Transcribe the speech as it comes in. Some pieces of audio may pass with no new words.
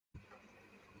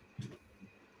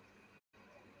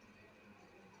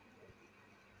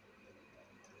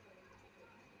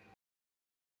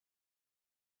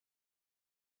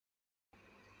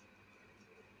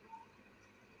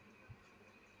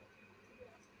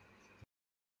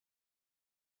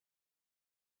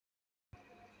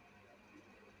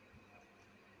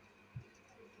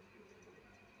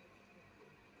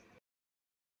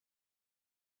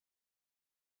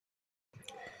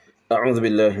أعوذ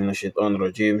بالله من الشيطان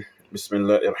الرجيم. بسم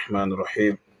الله الرحمن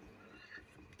الرحيم.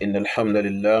 إن الحمد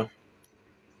لله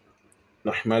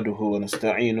نحمده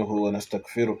ونستعينه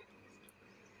ونستغفره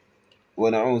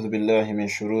ونعوذ بالله من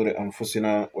شرور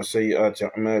أنفسنا وسيئات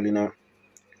أعمالنا.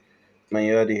 من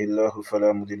يهده الله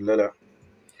فلا مضل له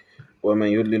ومن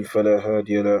يضلل فلا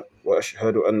هادي له،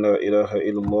 وأشهد أن لا إله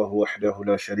إلا الله وحده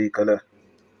لا شريك له،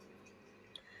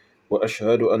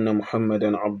 وأشهد أن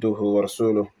محمدا عبده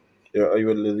ورسوله. يا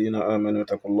أيها الذين آمنوا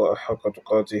اتقوا الله حق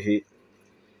تقاته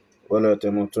ولا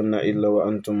تموتن إلا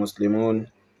وأنتم مسلمون.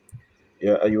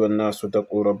 يا أيها الناس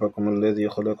اتقوا ربكم الذي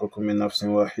خلقكم من نفس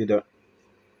واحدة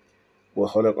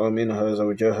وخلق منها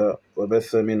زوجها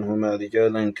وبث منهما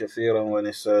رجالا كثيرا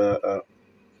ونساء،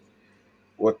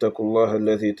 واتقوا الله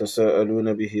الذي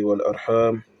تساءلون به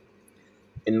والأرحام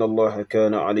إن الله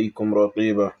كان عليكم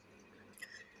رقيبا.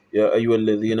 يا أيها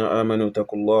الذين آمنوا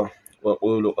اتقوا الله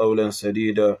وقولوا قولا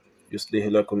سديدا يصلح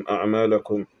لكم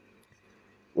أعمالكم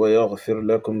ويغفر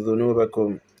لكم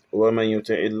ذنوبكم، ومن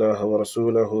يطع الله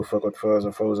ورسوله فقد فاز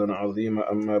فوزا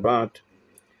عظيما. أما بعد،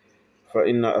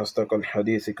 فإن أصدق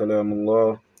الحديث كلام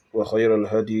الله، وخير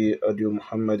الهدي هدي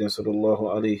محمد صلى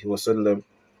الله عليه وسلم،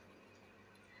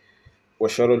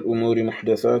 وشر الأمور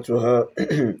محدثاتها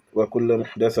وكل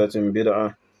محدثة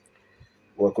بدعة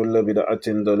وكل بدعة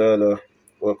ضلالة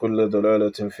وكل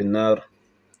ضلالة في النار.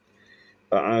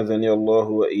 أعاذني الله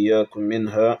وإياكم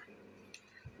منها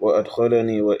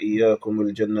وأدخلني وإياكم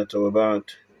الجنة، وبعد.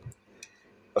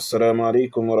 السلام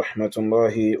عليكم ورحمة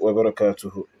الله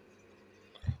وبركاته.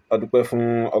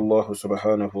 أدقفن الله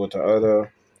سبحانه وتعالى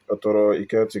أترى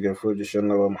إكاتك فوج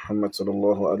شنا ومحمد صلى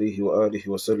الله عليه وآله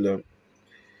وسلم.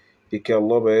 إكا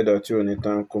الله بيدا توني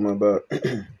تانكم با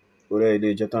ولا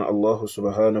إلي جتان الله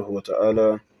سبحانه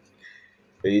وتعالى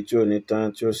èyí tí ò ní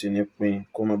tán tí ó sì ní pin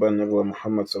kó má bá Ànábì wa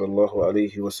Muhammad sallallahu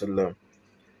alayhi wa sallam,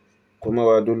 kó má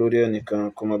wá dó lórí ẹnìkan,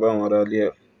 kó má bá àwọn ará ilé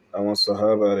ẹ̀, àwọn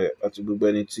sàhábà rẹ̀ àti gbogbo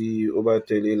ẹni tí ó bá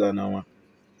tẹ̀lé ìlànà wọn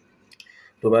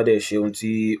tó bá dẹ̀ ṣe ohun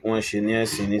tí wọ́n ṣe ní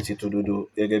ẹ̀sìn ní ti tòdodo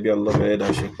gẹ́gẹ́ bí Allah ẹ̀dá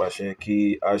ṣe pàṣẹ kí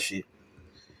a ṣe.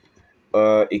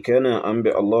 Ìkẹ́ náà à ń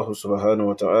bẹ Allah subhanahu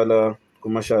wa ta'ala kó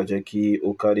má ṣáà jẹ́ kí ó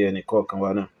kárí ẹnì kọ̀ọ̀kan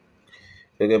wa náà,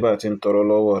 gẹ́gẹ́ bá ti ń tọrọ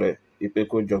lọ́wọ́ rẹ̀ ìpé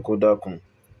kó jọ kó dákun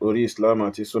orí Islam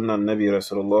àti Sunnah Nabi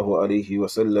sallallahu alayhi wa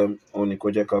sallam, òun ni kó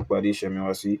jẹ́ ká parí ìṣẹ̀mí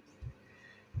wa sí.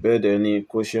 Bẹ́ẹ̀ dẹ̀ ni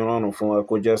kó ṣe rọrùn fún wa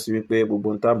kó já sí wípé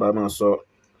gbogbo ń tá bá máa sọ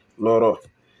lọ́rọ̀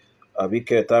àbí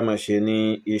kẹta máa ṣe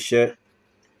ní iṣẹ́,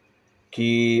 kí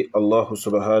Allah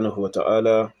subhanahu wa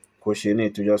ta'ala kó ṣe ní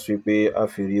ìtújá sí wípé a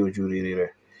fi rí ojú rere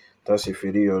rẹ̀, tá sì fi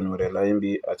rí ọ̀nà rẹ̀ láyé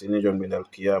bí àti níjọ́ gbẹ̀dẹ̀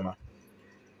al-qiyama.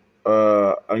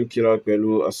 An kira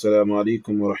pẹ̀lú assalamu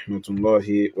alaikum wa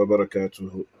rahmatullahi wa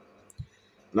barakatuhu.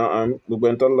 Na'am, gbogbo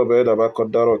ẹni tọ́lọ̀ bẹ̀rẹ̀ dàbá kọ́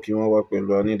dárọ̀ kí wọ́n wá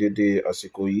pẹ̀lú ní dédé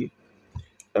àsìkò yìí.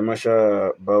 Ẹ má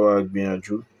ṣáà bá wa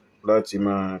gbìyànjú láti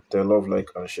máa tẹ love,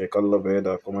 like and share, kálọ̀ bẹ̀rẹ̀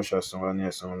dà kó má ṣáà san wá ní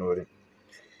ẹ̀san olóore.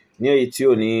 Ní èyí tí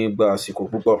ò ní gba àsìkò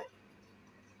púpọ̀,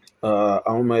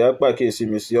 àwọn ọmọ ìyá pàkíyèsí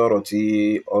mi sí ọ̀rọ̀ tí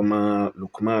ọmọ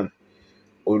Lukman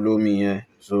olómi yẹn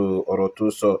ọ̀rọ̀ tó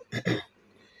sọ.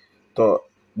 Tọ́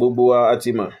gbogbo wa á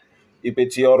ti mọ̀ wípé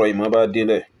tí ọ̀rọ̀ ìmọ̀ bá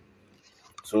délẹ̀,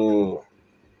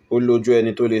 ó lójú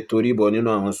ẹni tó lè torí bọ̀ nínú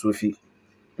àwọn Súfí.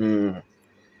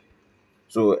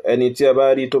 Ẹni tí a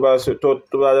bá rí tó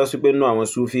bá dá sí pé nínú àwọn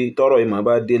Súfí tọ́rọ̀ ìmọ̀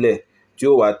bá délẹ̀ tí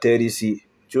ó wà tẹ́rí sí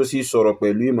tí ó sì sọ̀rọ̀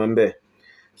pẹ̀lú ìmọ̀ ń bẹ̀,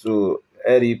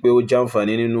 ẹ rí pé ó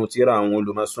jàǹfààní nínú tírà àwọn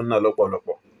olùmọ̀ Sunnah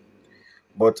lọ́pọ̀lọpọ̀.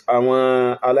 But àwọn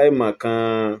aláìmọ̀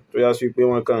kan tó yá sí pé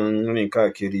wọ́n kàn ń rìn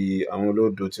káàkiri àwọn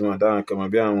olódo tí wọ́n dáhùn kan mọ̀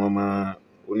bí àwọn ọmọ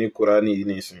oníkùránì yìí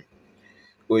nìsín,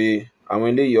 oye àwọn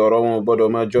eléyìí ọ̀rọ̀ wọn gbọ́dọ̀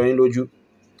máa jọyín lójú.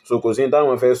 Kò sí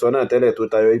táwọn fẹ́ sọ náà tẹ́lẹ̀ tó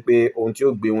tayọ wípé ohun tí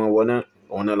ó gbé wọn wọ náà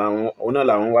òun náà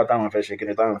làwọn wá táwọn fẹ́ ṣe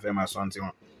kíni táwọn fẹ́ máa sọ tí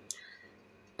wọn.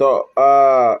 Tọ́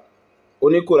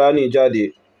oníkùránì jáde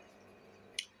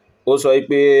ó sọ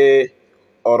wípé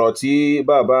ọ̀rọ̀ tí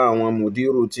bàbá àwọn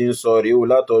mùdírù ti ń sọ rèé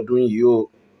látọdún yìí o,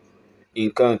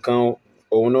 nǹkan kan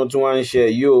òun náà tún wá ń ṣe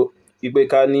yìí o, wípé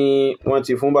ká ní wọ́n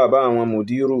ti fún bàbá àwọn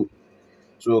mùdírù,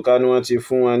 ká ní wọ́n ti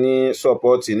fún wọn ní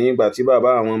sọ́pọ́ọ̀tì nígbà tí bàbá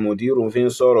àwọn mùdírù fi ń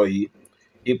sọ̀rọ̀ yìí,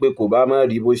 ipe kò bá má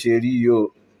rí bó ṣe rí yóò.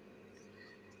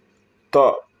 Tọ́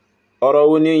ọ̀rọ̀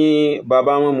wo ní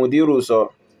bàbá wọn mùdírù sọ?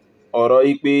 Ọ̀rọ̀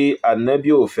ipe Ànábì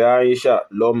ò fẹ́ Aisha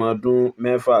lọ́mọdún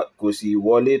 6 kò sì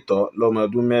wọlé tọ̀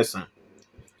lọ́mọdún 9.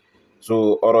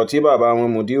 Ọ̀rọ̀ tí bàbá wọn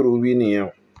mùdírù wí nìyẹn,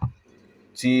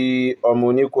 tí ọmọ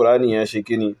oníkùránì yẹn ṣe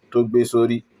kíni tó gbé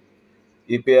sórí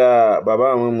ipe bàbá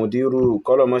àwọn mùdírù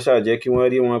kọ́lọ̀mọ́ṣà jẹ́ kí wọ́n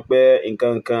rí wọn pẹ́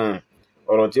nǹkan kan.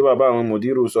 Ọ̀rọ̀ tí bàbá àwọn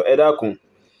mùdírù sọ, ẹ dákun,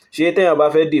 ṣé téèyàn bá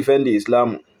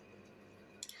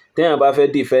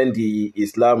fẹ́ defend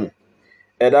Islam,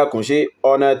 ẹ dákun ṣé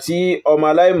ọ̀nà tí ọmọ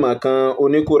aláìmọ̀ kan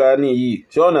oníkùránì yìí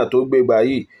ṣé ọ̀nà tó gbégbà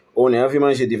yìí òun ni wọ́n fi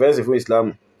máa ń ṣe dìfẹ́ǹsì fún Islam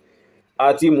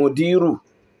àti mùdírù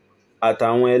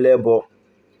àtàwọn ẹlẹ́bọ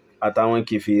àtàwọn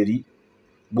kèfèrí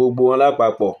gbogbo wọn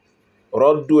lápapọ̀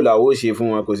rọ́dù làwọ́ ṣe fún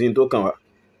wọn kò sí tó kàn wá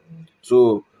so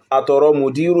àtọ̀rọ̀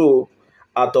mùdírù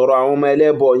àtọ̀rọ̀ àwọn ọmọ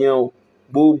ẹlẹ́bọ yẹn o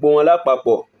gbogbo wọn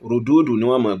lápapọ̀ rùdúùdù ni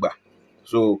wọ́n mọ̀ gbà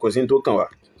so kò sí tó kàn wá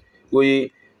oye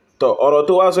tọ̀ ọ̀rọ̀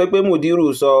tó wá sọ pé mùdírù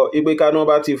sọ ipé káná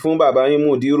bá ti fún bàbá yín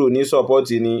mùdírù ní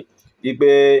sọ́pọ́tì ni ipé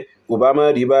kò bá má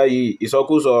rí báyìí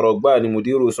ìsọkúsọ ọ̀rọ̀ gbà ni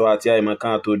mùdírù sọ àti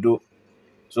àìmọ̀kan àtòdó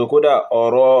so kódà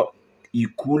ọ̀rọ̀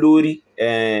ikú lórí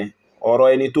ọ̀rọ̀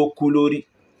ẹni tó kú lórí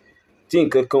tí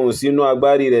nǹkan kan ò sínú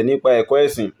agbárí rẹ̀ nípa ẹ̀kọ́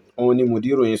ẹ̀sìn òun ni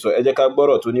mùdírù yìí sọ ẹ jẹ́ ká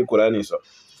gbọ́rọ̀ tó ní Kùránì sọ.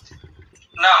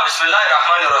 Náà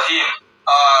bismillahirrahmanirrahim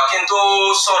kí n tó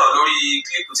sọ̀rọ̀ lórí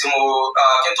kílípù tí mo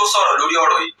kí n tó sọ̀rọ̀ lórí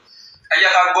ọ̀rọ̀ yìí ẹ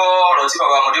jẹ́ ká gbọ́ ọ̀rọ̀ tí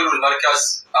bàbá Mudirul Markaz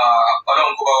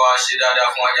ọlọ́run kó bá wa ṣe dáadáa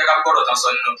fún wa ẹ jẹ́ ká gbọ́rọ̀ tán sọ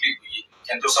nínú kílípù yìí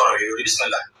kí n tó sọ̀rọ̀ yìí lórí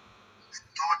bismillah.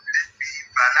 tó débi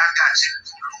ìbàlágà tí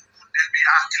kúlùkù débi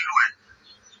ákìlù ẹ̀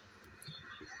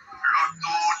ló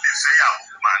tó lè fẹ́yàwó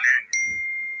malẹ̀.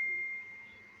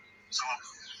 so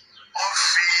ó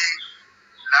fi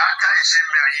làákà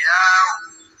ìsinmi ìyáwó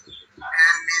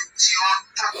ẹni tí ó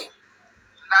tó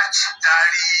láti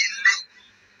darí ilé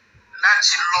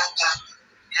láti lọ́kọ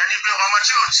yẹn ni pé ọmọ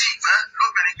tí ò tí ì gbẹ́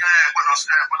lóbìnrin gan ẹ̀ gbọ́dọ̀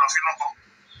fi lọ́kọ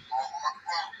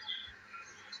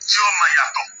tí ó mọ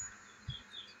yàtọ̀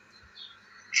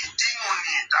ìdíwò ni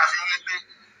ìtàfi wípé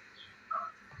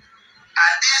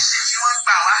àdéhìsì tí wọ́n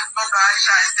gbà wá lọ́dọ̀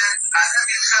Aisha ẹ̀jẹ̀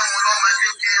àdébí fẹ́ mu lọ́mọdé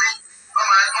kéré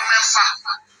lọ́mọ ọdún 6.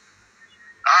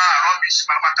 Rọ́bìsì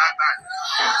pápátá gbà.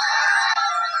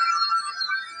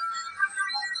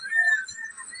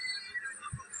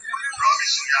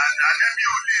 Rọ́bìsì àdébí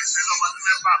ò lè fẹ́ lọ́mọ ọdún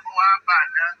 6 kó wá bà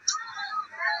ná.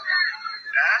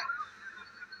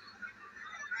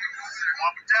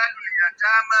 Wabtalu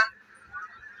al-yatama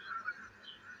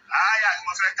àyà ni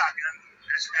mo fẹ́ kà gan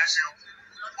ẹsẹ̀ o.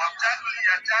 Wabtalu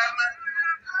al-yatama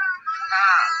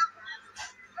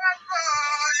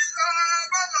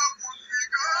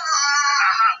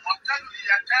wabtalu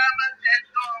al-yatama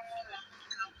ẹ̀dọ́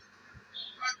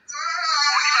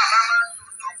òní bàbá máa ń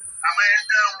dùn àmọ́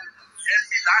ẹ̀dọ́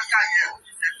ẹ̀fì làákàyè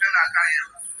ẹ̀fẹ́ làákàyè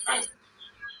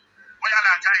bóyá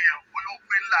làákàyè bóyá ó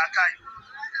pé làákàyè.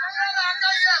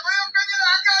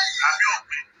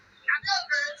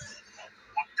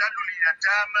 وابتلوا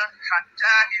اليتامى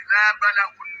حتى إذا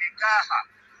بلغوا النكاح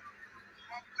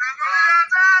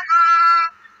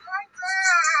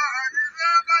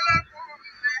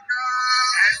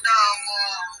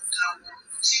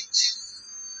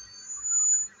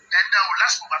ẹ̀dáwó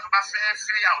lásìkò bá tó bá fẹ́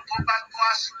fẹ́yàwó tó bá tó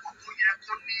àsìkò tó yẹ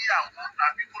kó níyàwó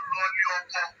tàbí kó lọ lé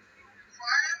ọkọ.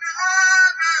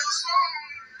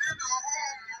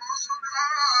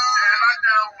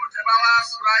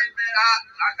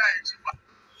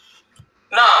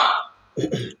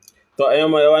 tọ́ ẹ̀yọ́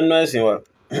mọ̀ ẹwà nínú ẹ̀sìn wa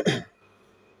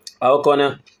àkọ́kọ́ náà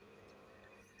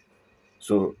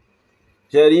so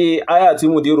ṣe rí àyà tí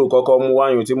mùdírù kọ́kọ́ mú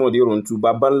wáyùn tí mùdírù ń tú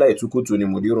bàbá ńlá ìtúkùtù ni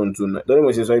mùdírù ń tú náà lórí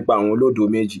mo ṣe sọ ipa àwọn olódò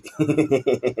méjì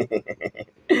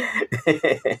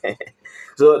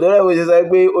so lórí mo ṣe sọ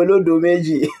pé olódò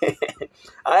méjì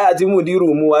àyà tí mùdírù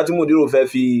mú wá tí mùdírù fẹ́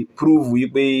fi prúfù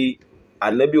wípé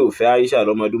Ànábì ò fẹ́ Aisha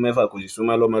lọ́mọdún 6 kò sì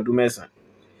súnmọ́ lọ́mọdún 9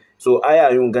 so àyà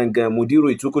yún gangan mùdírù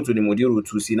ìtúkùtù ni mùdírù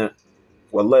tú sí náà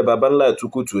wallahi bàbá ńlá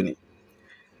ìtúkùtù ni.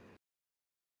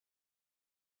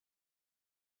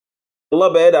 Allah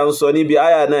bẹ̀ẹ́dà ń sọ níbi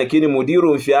àyà náà kí ni mùdírù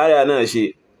ń fi àyà náà ṣe.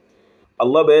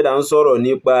 Allah bẹ̀ẹ́dà ń sọ̀rọ̀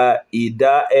nípa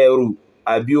ìdá ẹrù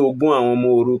àbí ogún àwọn ọmọ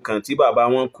òrukàn tí bàbá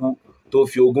wọn kú tó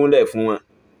fi ogún lẹ̀ fún wọn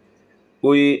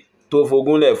oye tó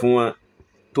fogún lẹ̀ fún wọn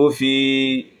tó fi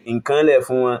nǹkan lẹ̀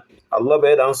fún wọn. Allah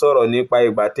bẹ̀ẹ́dà ń sọ̀rọ̀ nípa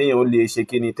ìgbà téèyàn ó lè ṣe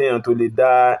kíni téèyàn tó lè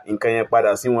dá nǹkan yẹn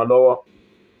padà sí wọn lọ́wọ́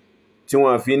tí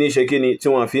wọ́n fi ní ṣe kíni tí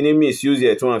wọ́n fi ní misuse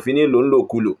ẹ̀ tí wọ́n fi ní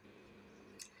lòńlòkulò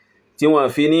tí wọ́n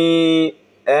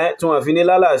fi ní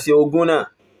lálàsí ogún náà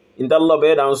Allah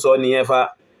bẹ̀ẹ́dà ń sọ nìyẹn fa.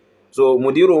 So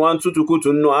mùdírù wọn tútukùtù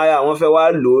nù àyà wọn fẹ́ wá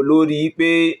lò lórí pé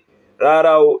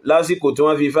rárá o lásìkò tí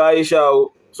wọ́n fi fẹ́ Aisha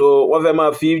o so wọ́n fẹ́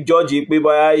máa fi jọ́jì pé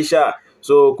báyá Aisha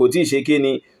so kò tí ì ṣe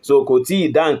kíni so kò tí ì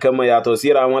dá nǹkan mọ̀ yàtọ̀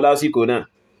síra wọn lásìkò náà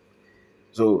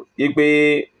so ipe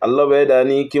Allah bẹ̀ẹ́dà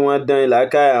ní kí wọ́n dán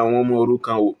ìlàkàyà àwọn ọmọ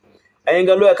òrukàn wò ẹ̀yin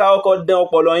gan ló ẹ káwọ́kọ́ dán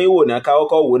ọpọlọ yín wò náà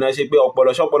káwọ́kọ́ wò náà ṣe pé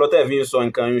ọpọlọ ṣọpọlọ tẹ́ fi ń sọ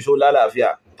nǹkan yín ṣó lálàáfíà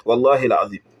wallahi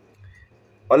alazim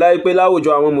ọlá pé láwùjọ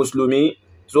àwọn mùsùlùmí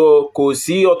so kò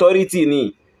sí authority ni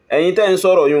ẹ̀yin tẹ́ ń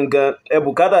sọ̀rọ̀ yún gan ẹ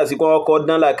bùkátà sí kọ́kọ́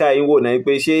dán làákàyà yín wò náà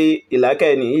pé ṣé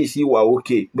ìlàkàyà ni yìí sì wà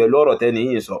òkè pẹ̀lú ọ̀rọ̀ tẹ́ ni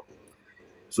yìí sọ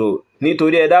so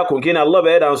nítorí ẹ dákun kí ni Allah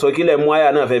bẹ̀ẹ́dà ń sọ kílẹ̀ mú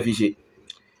àyà náà fẹ́ fi ṣe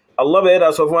Allah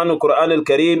bẹ̀rẹ̀ sọ fún wa ní Qur'an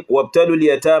al-Karim wabtalu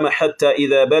al-yatama hatta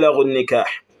idha balaghu an-nikah.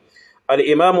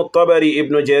 Al-Imam at-Tabari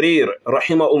ibn Jarir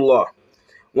rahimahullah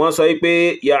wọ́n sọ pé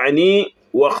ya'ni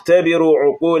waqtabiru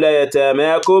uqula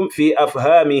yatamakum fi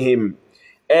afhamihim,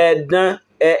 ẹ̀dán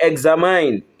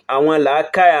examine àwọn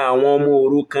làákàyè àwọn ọmọ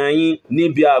òrukàn yín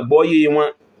níbi àgbọ́yé wọn,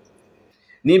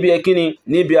 níbi ẹkíni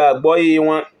níbi àgbọ́yé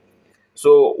wọn.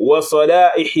 So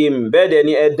wasalahihim, bẹ́ẹ̀dẹ̀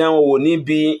ni ẹ̀dán wò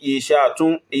níbi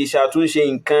ìṣàtúnṣe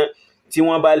nǹkan tí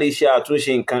wọ́n bá lè ṣe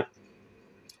àtúnṣe nǹkan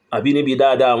àbí níbi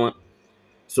dáadáa wọn.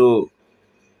 So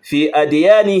fi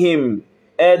adiyanihim,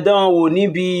 ẹ̀dán wò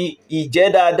níbi ìjẹ́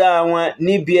dáadáa wọn,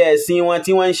 níbi ẹ̀sìn wọn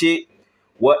tí wọ́n ń ṣe.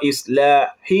 Wa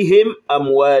islahihim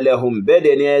amwalahum,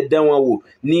 bẹ́ẹ̀dẹ̀ ni ẹ̀dán wọn wò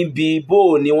níbi bó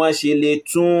ni wọ́n ṣe lè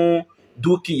tún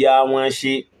dúkìá wọn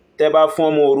ṣe. Tẹ́ bá fún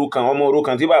ọmọ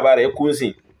òrukàn tí bàbá rẹ̀ kú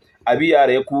ńsìn àbí ìyá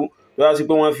rẹ̀ kú, tó wá sí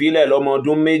pé wọ́n fi ilẹ̀ lọ́mọ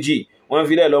ọdún 2, wọ́n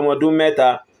fi ilẹ̀ lọ́mọ ọdún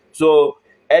 3. So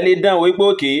ẹ lè dán wò pé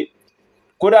òkè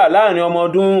kódà láàrin ọmọ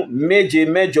ọdún 7,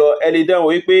 8 ẹ lè dán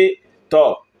wò pé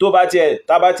tó bá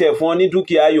tiẹ̀ fún ọ ní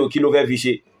dúkìá yìí kí ló fẹ́ fi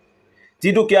ṣe, tí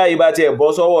dúkìá yìí bá tiẹ̀ bọ́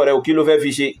sọ́wọ́ rẹ̀ kí ló fẹ́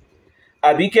fi ṣe.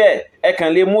 Àbíkẹ́ ẹ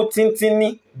kàn lè mú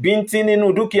bíntín nínú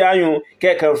dúkìá yìí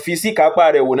kẹ́kàn fi sí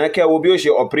kápá rẹ̀ wò náà kẹ́wo bí ó ṣe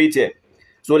operate.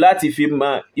 So láti fi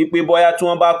mọ̀ ipé bóyá tí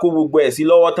wọ́n bá kó gbogbo ẹ̀ sí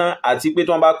lọ́wọ́ tán àti pé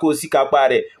tí wọ́n bá kó sí kápá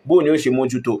rẹ̀ bó ni ó ṣe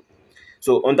mójútó.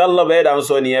 So ọ̀ntàlọ́bẹ̀ẹ́dà ń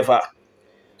sọ nìyẹn fa.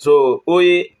 So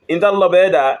oye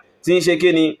ọ̀ntàlọ́bẹ̀ẹ́dà tí ń ṣe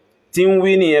kíni tí ń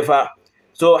wí nìyẹn fa.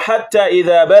 So hatta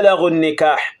idha balaghu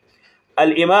an-nikah,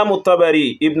 al-Imam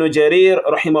at-Tabari ibn Jarir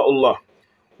rahimahullah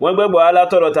wọ́n gbẹ́gbọ́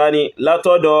alátọ́dọ̀ tani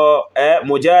látọ́dọ̀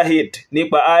Mujahid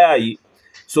nípa áyà yìí.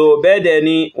 So bẹ́ẹ̀dẹ̀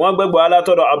ni wọ́n gbẹ́gbọ́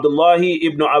alátọ́dọ̀ Abdullahi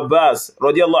ibn Abbas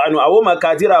radiyallahu anhu. Àwọn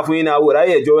makatira fún iná àwòrán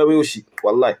ẹjọ́ wẹ́wẹ́ òṣì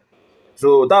wallahi. So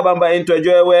tábà ń bá yín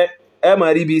tọjọ́ ẹwẹ́ ẹ mọ̀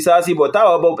rí bí sáàsì bọ̀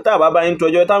tábà bá yín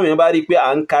tọjọ́ táwọn èèyàn bá rí pé à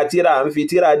ń ka tíra à ń fi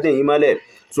tíra dẹ̀ yín mọ́lẹ̀.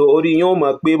 So orí yóò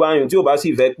mọ̀ pé báyìí tí ò bá sì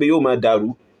fẹ́ pé yóò mọ̀ dàrú.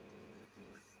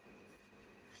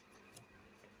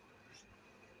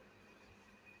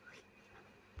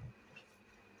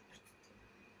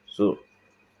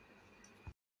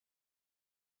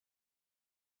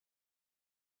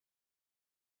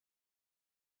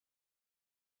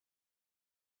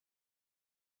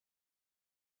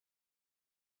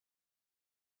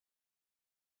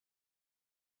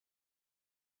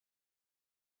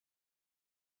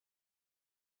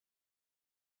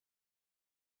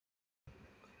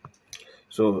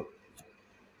 So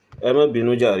ẹ má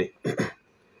bínú jàre.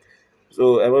 So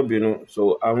ẹ má bínú. So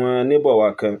àwọn neighbor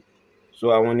wa kan, so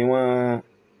àwọn ni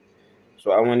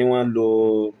wọ́n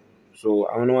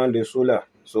lo solar.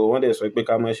 So wọ́n dẹ̀ sọ pé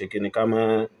ká má ṣe kíni ká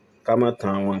má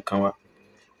tan àwọn nǹkan wa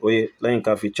oye lẹ́yìn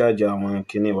ká fi charge àwọn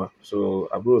kíní wa. So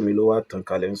àbúrò mi ló wá tàn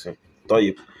kalẹ̀ ńsìn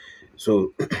tọ́yìí.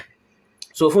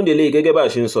 So fún délé gẹ́gẹ́ bá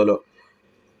ṣe ń sọ lọ.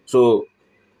 So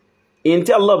in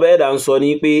tí Allah bẹ̀ẹ́dà ń sọ ní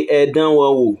pé ẹ̀dán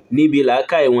wọn wò níbi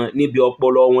làákàyè wọn, níbi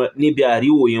ọpọlọ wọn, níbi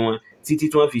àríwòye wọn títí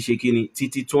tí wọ́n fi ṣe kíni,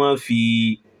 títí tí wọ́n fi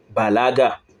bàlágà.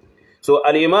 So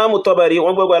al-Imam at-Tabari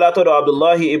wọ́n gbọ́gbọ́ látọ̀dọ̀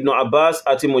Abdullahi ibn Abbas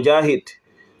àti Mujahid.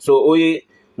 So oye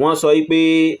wọ́n sọ pé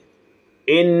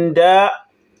inda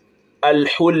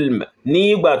al-hulm, ní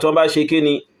ìgbà tí wọ́n bá ṣe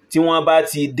kíni, tí wọ́n bá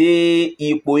ti dé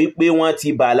ipò pé wọ́n ti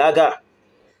bàlágà.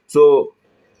 So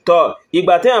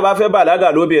ìgbà téèyàn bá fẹ́ bàlágà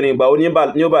lóbìnrin ìgbà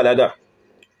ní ó bàlágà.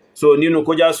 So nínú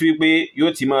kó já sí wípé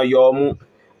yóò ti máa yọ ọmú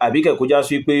àbíkẹ́ kó já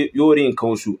sí wípé yóò rí nǹkan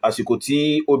oṣù àsìkò tí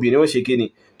obìnrin ó ṣe kíni,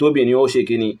 tóbìnrin ó ṣe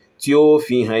kíni tí ó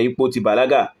fi hàn ipò ti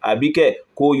bàlágà, àbíkẹ́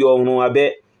kó yọ ọrùn abẹ́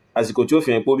àsìkò tí ó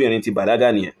fi hàn ipò obìnrin ti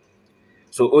bàlágà nìyẹn.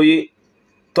 So oye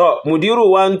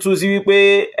mudiru wa ń tú sí wípé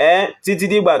títí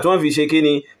dìgbà tí wọ́n fi ṣe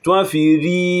kíni, tí wọ́n fi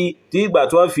rí dìgbà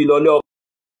tí wọ́n fi lọlé ọkọ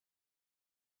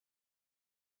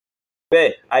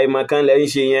bẹ́ẹ̀ àìmọ̀kan lẹ́ ń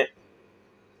ṣe yẹn,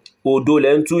 odò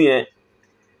lẹ́ ń tú yẹn.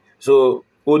 So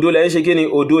odò lẹ́ ń ṣe kíni,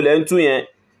 odò lẹ́ ń tú yẹn.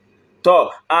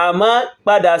 Àmọ́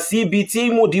padà síbi tí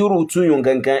mudiru túyùn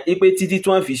gangan ipé títí tí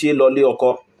wọ́n fi ṣe lọlé ọkọ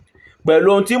pẹ̀lú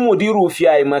ohun tí mudiru fi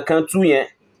àìmọ̀kan tú yẹn,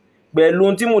 pẹ̀lú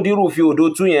ohun tí mudiru fi odò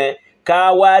tú yẹn,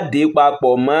 ká wá dé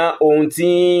papọ̀ mọ́ ohun tí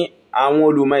àwọn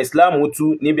olùmọ̀ Islam tú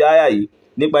níbi àyà yìí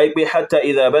nípa ipé hatta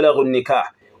idha balaghu nikah,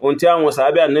 ohun tí àwọn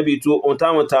sàhábà Ànábì tú, ohun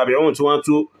táwọn tabi'un tí wọ́n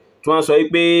tú, tí wọ́n sọ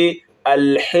pé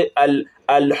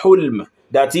al-hulm,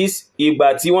 that is ìgbà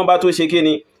tí wọ́n bá tó ṣe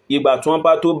kíni, ìgbà tí wọ́n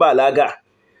bá tó bàlágà.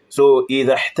 So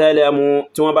idha ihtalamu,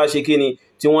 tí wọ́n bá ṣe kíni,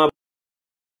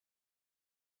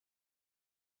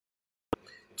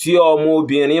 tí ọmọ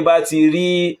obìnrin bá ti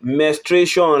rí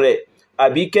menstruation rẹ̀,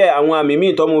 àbíkẹ́ àwọn àmì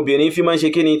míì tọ́mọ obìnrin fi máa ń ṣe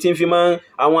kíni, tí ń fi máa ń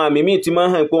àwọn àmì míì tí máa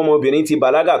ń hàn pé ọmọ obìnrin ti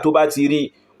bàlágà tó bá ti rí,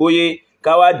 óyé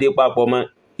káwá dé papọ̀ mọ́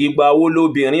ìgbà wo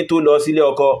lobìnrin tó lọ sílé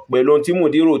ọkọ pẹ̀lú ohun tí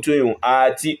mùdírù tún yùn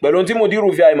àti pẹ̀lú ohun tí mùdírù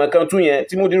fi àìmọ̀kan tún yẹn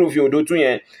tí mùdírù fi òdo tún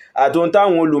yẹn àti ohun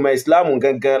táwọn olùmọ̀ ìsìláàmù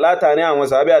gangan látàrí àwọn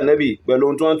sàhábà ànábì pẹ̀lú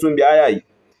ohun tí wọ́n tún bí àyà yìí.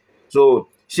 So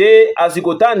ṣé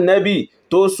àsìkò tá ànábì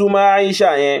tó súnmọ́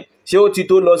Aisha yẹn ṣé ó ti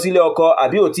tó lọ sílé ọkọ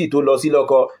àbí ò tí tó lọ sílé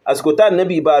ọkọ? Àsìkò tá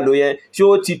ànábì bá lò yẹn ṣé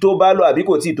ó ti tó bá lò àbí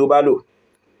kò tí tó bá lò?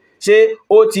 Ṣé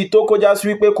ó ti tó kó já sí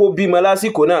wípé kó bímọ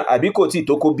lásìkò náà àbí kò tí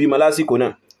tó kó bímọ lásìkò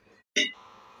náà?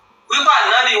 Wípé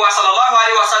ànábì wa sallallahu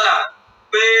alaihi wasallam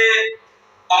pé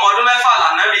ọmọ ọdún mẹ́fà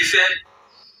lànábì fẹ́.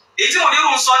 Èyí tí mùdírù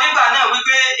ń sọ nígbà náà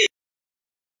wípé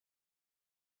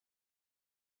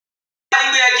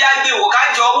ẹjẹ́ àgbèwò ká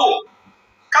jọ wò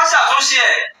ká ṣàtúnṣe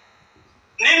ẹ̀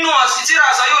nínú ọ̀sítírà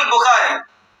Sahih Bukhari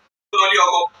lórí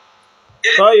ọkọ.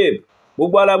 Tọ́yè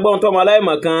gbogbo alágbọ́n tọ́mọ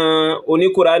aláìmọ̀kan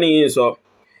oníkùránì yìí sọ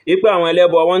ipé àwọn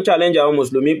ẹlẹ́bọ wọ́n ń challenge àwọn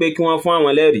mùsùlùmí pé kí wọ́n fún àwọn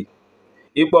ẹlẹ́rìí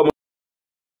ipò ọmọ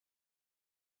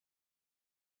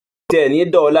tẹ̀ ní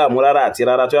dọ́ọ̀lá mú rárá àti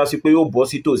rárá tó yá sí pé yóò bọ́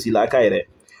sí tòsí làákàyè rẹ̀.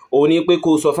 Òun ní pé kó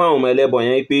sọ fún àwọn ọmọ ẹlẹ́bọ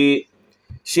yẹn pé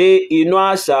ṣé inú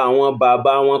àṣà àwọn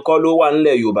bàbá wọn kọ́ ló wà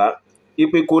nílẹ̀ Yorùbá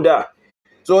ipé kódà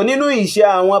so nínú ìṣe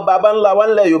àwọn bàbá ńlá wa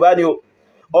nílẹ̀ Yorùbá ni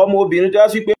ọmọ obìnrin tó yá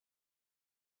sí pé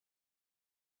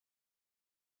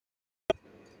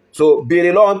so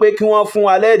béèrè lọ́wọ́n pé kí wọ́n fún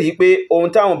wa lẹ́rìí pé ohun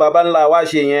táwọn bàbá ńlá wa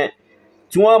ṣe yẹn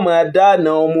tí wọ́n máa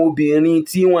dáná ọmọbìnrin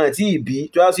tí wọ́n ti bí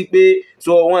tó yá sí pé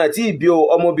so wọ́n ti bí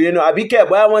ọmọbìnrin náà àbí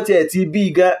kẹ̀bọ́ wọ́n tiẹ̀ ti bí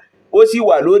gan ó sì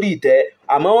wà lórí ìtẹ́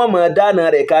àmọ́ wọ́n máa dáná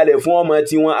rẹ̀ kalẹ̀ fún ọmọ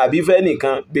tiwọn àbí fẹ́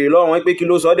nìkan béèrè lọ́wọ́n pé kí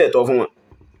ló sọ dẹ̀ tọ́ fún wọn.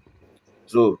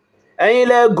 So ẹ̀yin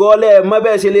lẹ́gọ́ lẹ́ mọ́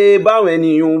bẹ́ẹ̀ ṣe lè báwọn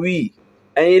ènìyàn wí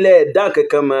ẹ̀yin lẹ́ dá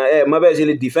kankan mọ́ ẹ̀ mọ́ bẹ́ẹ̀ ṣe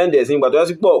lè defend ẹ̀sìn ìgbà tó yá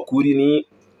sí pé ọ̀kúrí ní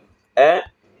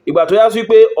ìgbà tó yá sí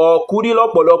pé ọ̀kúrí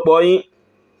lọ́pọ̀lọpọ̀ yín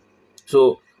so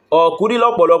ọ̀kúrí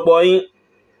lọ́pọ̀lọpọ̀ yín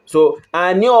so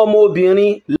àní ọmọ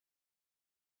obìnrin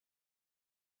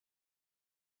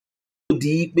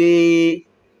di pé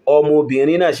ọmọ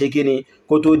obìnrin náà ṣe kí ni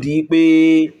kó tó di pé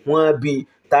wọ́n bí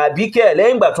tàbí kẹ̀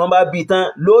lẹ́yìn ìgbà tí wọ́n bá bí tán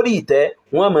lórí ìtẹ́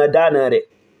wọ́n máa dáná rẹ̀.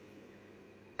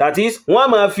 That is wọ́n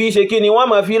máa fi ṣe kí ni wọ́n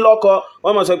máa fi lọ́kọ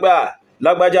wọ́n máa sọ pé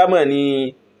lágbájámọ̀ ni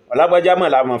lágbájámọ̀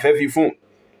làwọn fẹ́ fi fún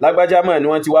lágbájámọ̀ ni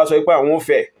wọ́n ti wá sọ pé àwọn ò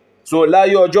fẹ́. So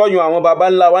láyé ọjọ́ yun àwọn baba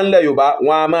ńlá wa nílẹ̀ Yorùbá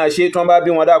wọn a máa ṣe tí wọ́n bá bí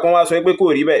wọn dá kán wá sọ pé kò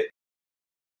rí bẹ́ẹ̀.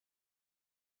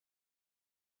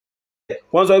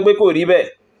 Wọ́n sọ pé kò rí bẹ́ẹ̀.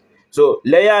 So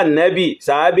lẹ́yìn Ànábì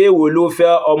sàábé wo ló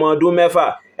fẹ́ ọmọ ọdún mẹ́fà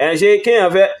ṣé kéèyàn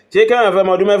fẹ́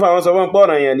ọmọ ọdún mẹ́fà wọ́n sọ fún pọ̀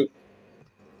ọ̀ràn yẹn ni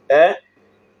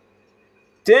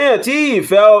tí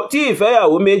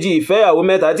ìfẹ́yàwó méjì ìfẹ́yàwó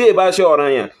mẹ́ta tí ìbá ṣe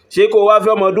ọ̀ràn yẹn ṣé kó wá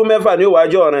fẹ́ ọmọ ọdún mẹ́fà ní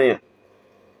ìwájú ọ̀ràn yẹn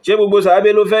ṣé gbogbo sàábé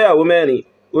ló fẹ́yàwó mẹ́rin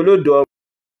olódò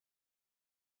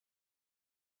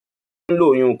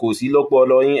lòyún kò sí lọ́pọ̀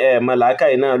ọlọ́yìn mọ́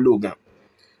làákàyè náà lò gan.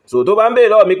 So tó bá ń bèèrè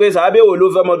lọ́wọ́ mi pé sàábé wo ló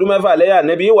fẹ́ ọmọ ọdún mẹ́fà lẹ́yìn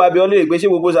Ànábì ìwà bí ọlọ́rẹ̀ pé ṣé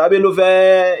gbogbo sàábé ló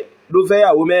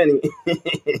fẹ́yàwó mẹ́rin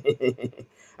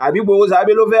àbí gbogbo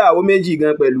sàábé ló fẹ́yàwó méjì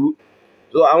gan pẹ̀lú.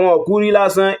 So àwọn ọ̀kúrí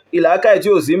lásán ìlàkàì tí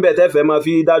ò sí ń bẹ̀ tẹ́fẹ́ máa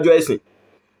fi dájọ́ ẹ̀sìn.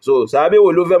 So sàábé wo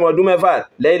ló fẹ́ ọmọ ọdún mẹ́fà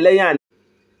lẹ́yìn Ànábì.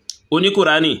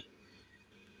 Oníkùránì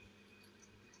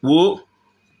wo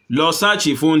lọ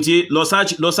sáàchì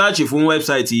fún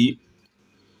wẹ́bsáìtì yìí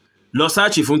lọ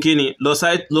sáàchì fún kíni lọ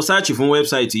sáàchì fún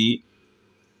wẹ́bsáìtì yìí.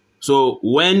 So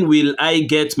when will I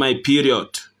get my period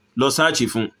lọ sáàchì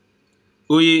fún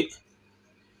oye.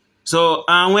 So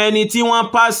àwọn ẹni tí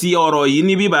wọ́n pàṣì ọ̀rọ̀ yìí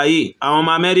ní bíbáyìí àwọn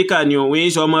ọmọ Amẹ́ríkà ni òun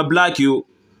ṣe ọmọ black o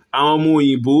àwọn ọmọ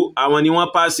òyìnbó àwọn ni wọ́n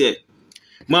pàṣẹ ẹ̀.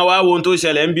 Mọ́ wá wo ohun tó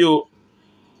ṣẹlẹ̀ ń bí o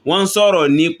wọ́n sọ̀rọ̀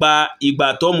nípa ìgbà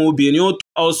tọ́mọ obìnrin ó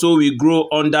also will grow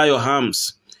under your arms.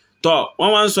 Tọ́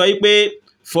wọ́n wá ń sọ pé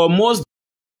for most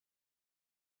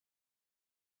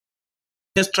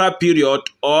menstrual period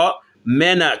or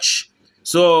menarche.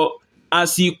 So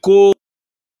àsìkò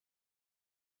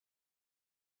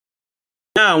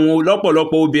àwọn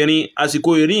lọ́pọ̀lọpọ̀ obìnrin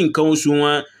àsìkò ìrí nǹkan oṣù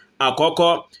wọn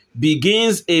àkọ́kọ́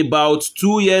begins about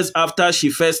 2 years after she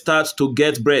first starts to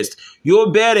get breast. Yóò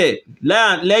bẹ̀rẹ̀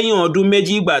lẹ́yìn ọdún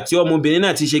méjì ìgbà tí ọmọbìnrin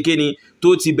náà ti ṣe kíni tó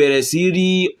ti bẹ̀rẹ̀ sí rí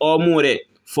ọmú rẹ̀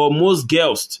for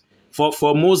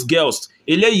most girls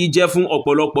eléyìí jẹ́ fún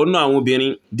ọ̀pọ̀lọpọ̀ nínú àwọn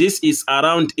obìnrin. This is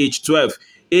around age 12.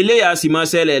 Eléyìí a sì máa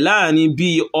ṣẹlẹ̀ láàrin bí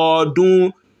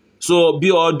ọdún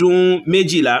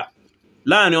méjìlá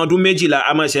láàrin ọdún méjìlá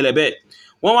a máa ṣẹlẹ̀ bẹ́ẹ̀.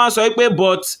 Wọ́n wá sọ pé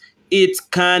but it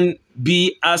can be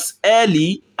as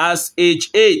early as age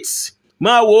 8.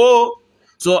 Máa wo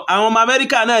so àwọn ọmọ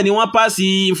Amẹ́ríkà náà ni wọ́n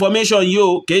pàṣẹ information yìí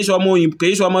o kìí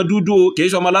ṣe ọmọ dúdú o kìí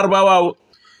ṣe ọmọ lárúbáwá o.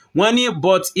 Wọ́n ní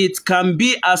but it can be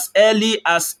as early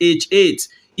as age 8.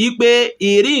 Ipe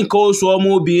ìrí nǹkan oṣù ọmọ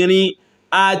obìnrin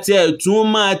àti ẹ̀tún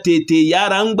máa tètè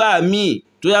yára ń gbà míì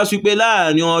tó yá sí pé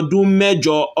láàrin ọdún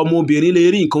 8 ọmọbìnrin lè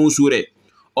rí nǹkan oṣù rẹ̀.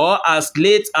 or as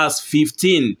late as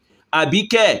 15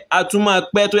 àbíkẹ́ a tún máa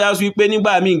pẹ́ tó yá sí pé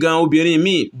nígbà míì gan obìnrin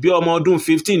míì bí ọmọ ọdún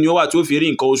 15 ni ó wà tí ó fi rí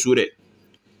nǹkan oṣù rẹ̀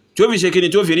tí ó fi ṣe kíni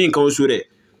tí ó fi rí nǹkan oṣù rẹ̀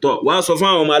tó wá sọ fún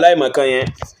àwọn ọmọ aláìmọ̀kan yẹn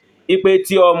ipe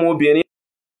tí ọmọ obìnrin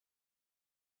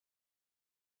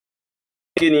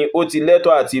kíni ó ti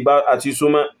lẹ́tọ̀ àti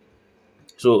súnmọ́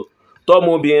so tọ́mọ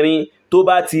obìnrin tó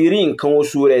bá ti rí nǹkan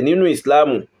oṣù rẹ̀ nínú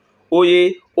ìsìláàmù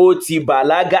ó ti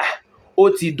bàlágà ó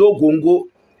ti dógóńgó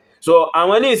so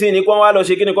àwọn ní ìsìn ní kí wọ́n wá lọ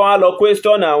ṣe kí ni kí wọ́n wá lọ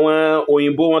question àwọn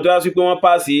òyìnbó wọn tó yá sí pé wọ́n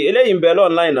pàṣẹ eléyìí ń bẹ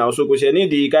online náà so kò ṣe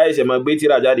nídìí káyẹ̀ṣẹ̀ máa gbé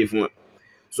tírà jáde fún wọn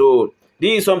so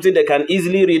this is something they can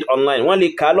easily read online wọ́n lè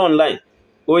kà lọ online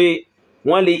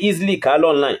wọ́n lè easily kà lọ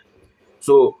online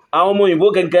so àwọn ọmọ òyìnbó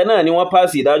gangan náà ni wọ́n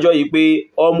pàṣẹ ìdájọ́ yìí pé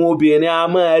ọmọ obìnrin a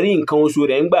máa rí nǹkan oṣù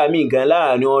rẹ̀ ńgbà míì gan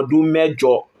láàrin ọdún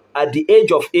 8 at the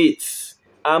age of 8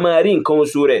 a máa rí nǹkan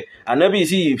oṣù rẹ̀ ànábì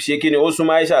sì ṣe kí ni ó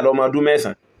súnmọ́ Aisha lọ́mọ ọdún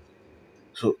 9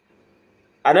 so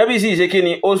ànábì sì ṣe kí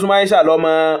ni ó súnmọ́ Aisha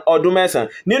lọ́mọ ọdún 9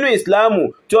 nínú ìsìláàmù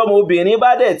tí ọmọ obìnrin bá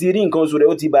dẹ̀ ti rí nǹkan oṣù rẹ̀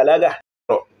ó ti bàlágà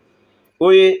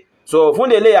so fún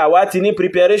délé àwa ti ní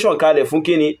preparation kalẹ̀ fún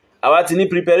kí ni àwa ti ní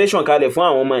preparation kalẹ̀ fún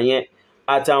àwọn ọmọ yẹn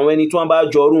àtàwọn ẹni tí wọ́n bá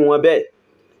jọrú wọn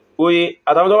bẹ́ẹ̀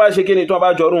àtàwọn tó bá ṣe kí ni tí wọ́n bá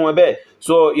jọrú wọn bẹ́ẹ̀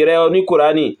so ìrẹ́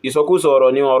oníkùránì ìsọkúsọ ọ̀rọ̀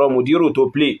ni ọ̀rọ̀ mùdírù tó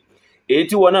play èyí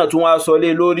tí wọ́n náà tún wá sọ lé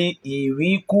lórí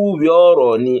ìwíkúwí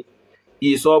ọ̀rọ̀ ni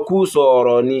ìsọkúsọ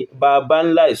ọ̀rọ̀ ni bàbá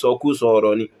ńlá ìsọkúsọ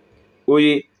ọ̀rọ̀ ni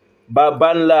bàbá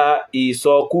ńlá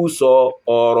ìsọkúsọ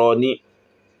ọ̀rọ̀ ni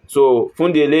so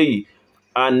fún délé yìí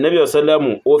Ànábì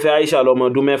ọ̀sẹ́lẹ̀mù ó fẹ́ Aisha lọ́mọ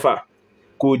ọdún 6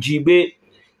 kò jí gbé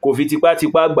kò fi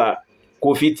tipátipá gbà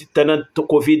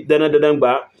kò fi dandandan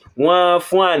gbà wọ́n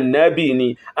fún Ànábì ni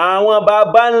àwọn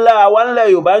bàbá ńlá wa ńlẹ̀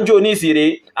Yorùbá ń jò ní ìsìrè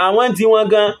àwọn tí wọ́n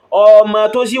gan ọmọ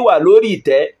tó sì wà lórí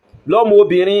ìtẹ́ lọ́mọ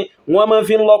obìnrin wọ́n máa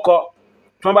fi ń lọ́kọ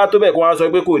tí wọ́n bá tó bẹ̀ kí wọ́n sọ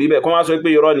pé kò rí bẹ̀ kí wọ́n sọ pé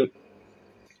irọ́ ni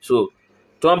so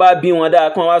tí wọ́n bá bí wọn dáa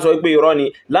kí wọ́n sọ pé irọ́ ni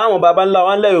láwọn bàbá ńlá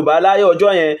wa ńlẹ̀ Yorùbá láyé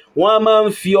ọjọ́ yẹn wọ́n máa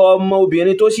ń fi ọmọ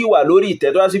obìnrin tó sì wà lórí ìtẹ́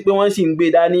tó wá sí pé wọ́n sì ń gbé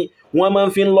dání wọ́n máa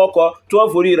ń fi ń lọ́kọ tí wọ́n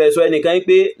forí rẹ̀ sọ ẹnìkan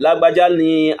pé lágbájá ni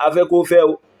afẹ́kófẹ́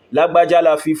o lágbájá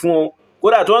la fi fún o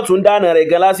kódà tí wọ́n tún dáná rẹ̀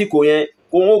gan lásìkò yẹn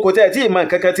kò tẹ̀ tí ìmọ̀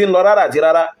kankan tí ń lọ rárá àti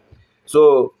rárá so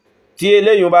tí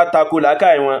eléyìí bá tako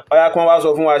làákàyè wọn ọyá kan wá sọ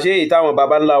fún wa ṣé ìtàwọn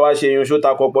baba ńlá wa ṣe yun ṣó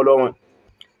tako ọpọlọ wọn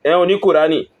ẹ̀hún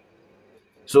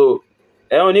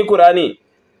ní Kùránì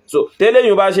so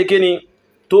tẹ́lẹ̀yìn bá ṣe kíni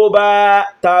tó bá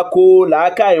tako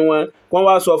làákàyè wọn wọ́n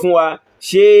wá sọ fún wa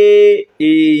ṣé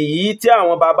èyí tí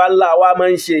àwọn baba ńlá wa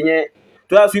máa ń ṣe yẹn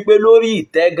tó yá sí pé lórí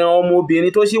ìtẹ́ gan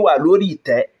ọmọbìnrin tó sì wà lórí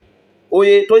ìtẹ́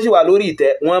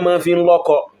wọ́n máa fi ń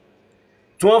lọ́kọ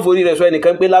tí wọ́n forí rẹ̀ sọ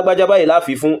ẹnìkan pé lágbájá báyìí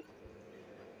láfi fún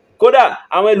kódà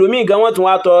àwọn ẹlòmíì gan wọ́n tún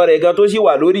wá tọ rẹ̀ gan tó sì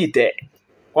wà lórí ìtẹ́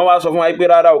wọ́n wá sọ fún wa pé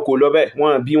rárá kò lọ bẹ́ẹ̀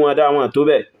wọ́n bí wọn dá wọn tó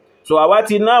bẹ́ẹ̀ so àwa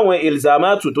ti ná àwọn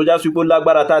ilzamatu tó já sí pé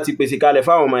lágbára tá ti pèsè kalẹ̀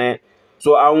fáwọn ọmọ yẹn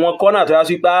so àwọn kọ́nà tó já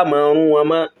sí pé àmọ́ rún wọn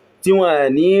mọ́ tí wọ́n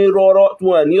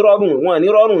ní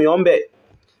rọrùn yọ̀ ń bẹ̀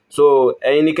so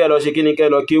ẹ̀yin ní kẹ́ lọ ṣe kí ní kẹ́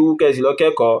lọ kéwú kẹ́sì lọ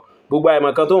kẹ́kọ̀ọ́ gbogbo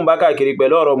àìmọ̀kan tó ń bá káàkiri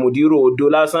pẹ̀lú ọ̀rọ̀ mùdírù odo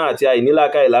lásán àti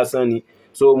àìnílàkàì lásán ni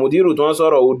so mùdírù tó ń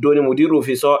sọ̀rọ̀ odo ni mùdírù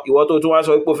fi sọ ìwọ tó tún wá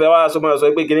sọ pé fẹ́ wá sọ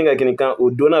pé kìnnìkan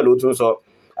odo náà ló tún sọ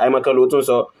àìmọ̀kan ló tún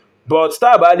sọ but tá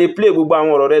a bá lè play gbogbo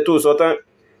àwọn ọ̀rọ̀ rẹ tó sọ tán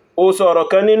ó sọ ọ̀rọ̀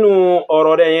kan nínú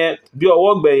ọ̀rọ̀ rẹ yẹn bí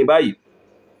ọwọ́ gbẹ̀yìn báyìí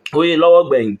lọ́wọ́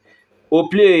gbẹ̀yìn ó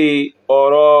play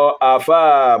ọ̀rọ̀ àfà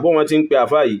bó wọ́n ti ń pe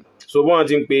àfà yìí so bó wọ́n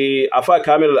ti ń pe àfà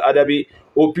Kamil al-Adabi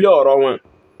ó play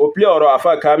ọ̀rọ̀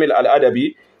àfà Kamil al-Adabi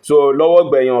so lọ́wọ́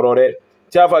gbẹ̀yìn ọ̀rọ̀ rẹ̀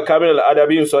tí àfà Kamil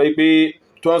al-Adabi ń sọ pé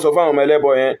tí wọ́n sọ fún àwọn ọmọ ẹlẹ́bọ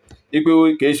yẹn pé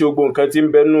kìí ṣe gbogbo nǹkan tí ń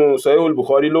bẹnu Sahih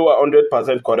Bukhari ló wà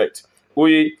 100% correct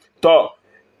tọ́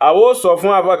àwọ́ sọ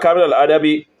fún àfà Kamil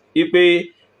al-Adabi pé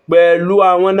pẹ̀lú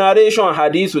àwọn narration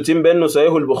hadith tí ń bẹnu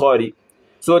Sahih Bukhari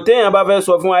so téèyàn bá fẹ́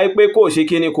sọ fún wa pé kò ṣe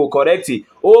kí ni kò correct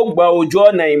ó gba ojú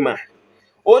ọ̀nà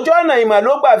ìmà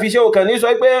ló gbà fi ṣe òkàn ní sọ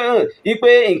pé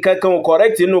nǹkan kan ò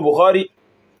correct nínú Bukhari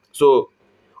so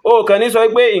ó kàn ní sọ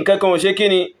pé nǹkan kan ò ṣe kí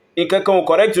ni nǹkan kan ò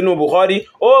correct nínú Bukhari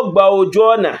ó gba ojú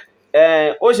ọ̀nà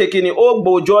ó ṣe kí ni ó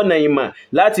gba ojú ọ̀nà ìmà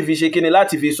láti fi ṣe kí ni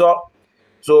láti fi sọ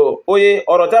so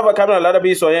ọ̀rọ̀ tí àfà Kamil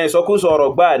al-Adabi sọ yẹn ìsọkúsọ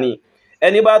ọ̀rọ̀ gbáà ni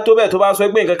ẹni bá tó bẹ̀ tó bá sọ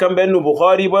pé nǹkan kan bẹ́nu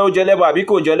Bukhari bóyá ó jẹ́lẹ́bọ àbí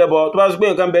kò jẹ́lẹ́bọ tó bá sọ pé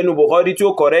nǹkan bẹ́nu Bukhari tí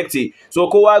ó correct so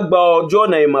kó wá gba ojú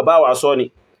ọ̀nà ìmọ̀ bá wà sọ ni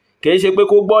kìí ṣe pé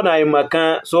kó gbọ́nà ìmọ̀ kan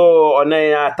so ọ̀nà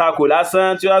àtakò lásán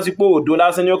tí ó sì pé òdo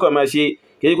lásán ni ó kàn máa ṣe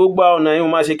kìí kó gbọ́ ọ̀nà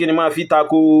ìhun máa ṣe kí ni máa fi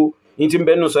takò in ti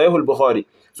bẹ́nu Sahih Bukhari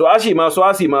so a sì máa sọ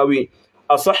a sì máa wí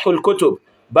asahhul kutub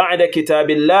ba'da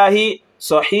kitabillahi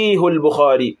Sahih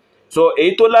Bukhari so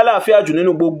èyí tó lálàáfíà jù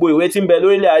nínú gbogbo ìwé tí ń bẹ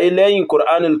lórílẹ̀ ayé lẹ́yìn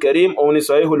Qur'anul Karim òun ni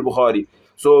Sahih Bukhari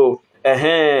so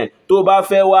tó bá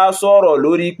fẹ́ wá sọ̀rọ̀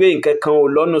lórí pé nǹkan kan ò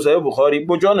lọ́nu Sahih Bukhari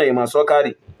gbójú ọ̀nà ìmọ̀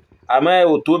sọ́kárì àmọ́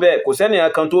ò tó bẹ́ẹ̀ kò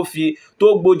sẹ́nìyàn kan tó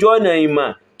gbójú ọ̀nà ìmọ̀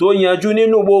tó yanjú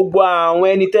nínú gbogbo àwọn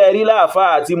ẹni tẹ́ rí láàfà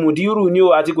àti mùdírù ní o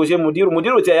àti kò ṣe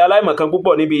mùdírù tí ẹ̀yà aláìmọ̀kan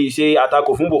púpọ̀ níbi ìṣe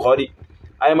àtakò fún Bukhari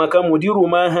àìmọ̀kan mùdírù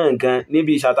máa ń hàn gan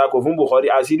níbi ìṣàtakò fún Bukhari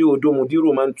àṣírí odò mùdírù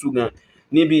máa ń tú gan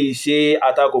níbi ìṣe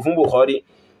àtakò fún Bukhari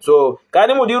so ká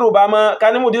ní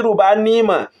mùdírù bá ní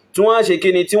ìmọ̀ tí wọ́n ṣe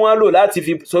kíni tí wọ́n lò láti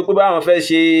fi sọ pé báwọn fẹ́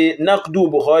ṣe nakdu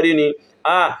Bukhari ni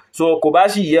so kò bá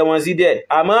sì yẹ wọn sí díẹ̀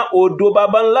àmọ́ odò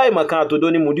bàbá ńlá ìmọ̀kan àtòdó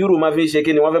ni mùdírù máa fi ṣe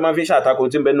kíni wọ́n máa fi ṣàtakò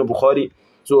tí ń bẹ nínú Bukhari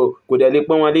so kò dẹ̀ lè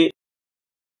pọ́n wọn lé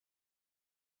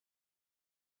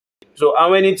so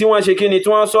àwọn ẹni tí wọ́n ṣe kíni tí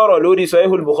wọ́n sọ̀rọ̀ lórí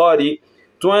Sahihul Bukhari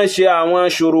tí wọ́n ṣe àwọn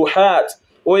shuruhat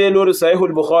óyé lórí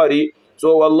Sahihul Bukhari so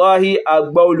wallahi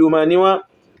àgbà olùmọ̀ ni wọ́n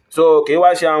so kìí wá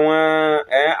ṣe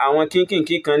àwọn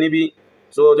kínkìnkí kan níbi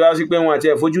so tó yá sí pé wọn àti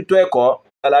ẹ̀fojú tó ẹ̀kọ́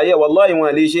àlàyé wallahi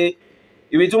wọn lè ṣe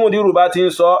ibi tí mùdírù bá ti ń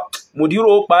sọ mùdírù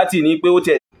ó pàtì ní pé ó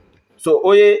tẹ̀ so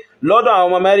óyé lọ́dọ̀ àwọn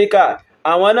ọmọ Amẹ́ríkà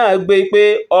àwọn náà gbé pé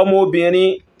ọmọ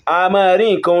obìnrin a máa rí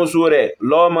nǹkan oṣù rẹ̀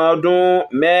lọ́mọ ọdún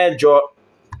 8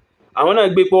 àwọn náà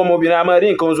gbé pé ọmọ obìnrin a máa rí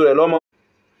nǹkan oṣù rẹ̀ lọ́mọ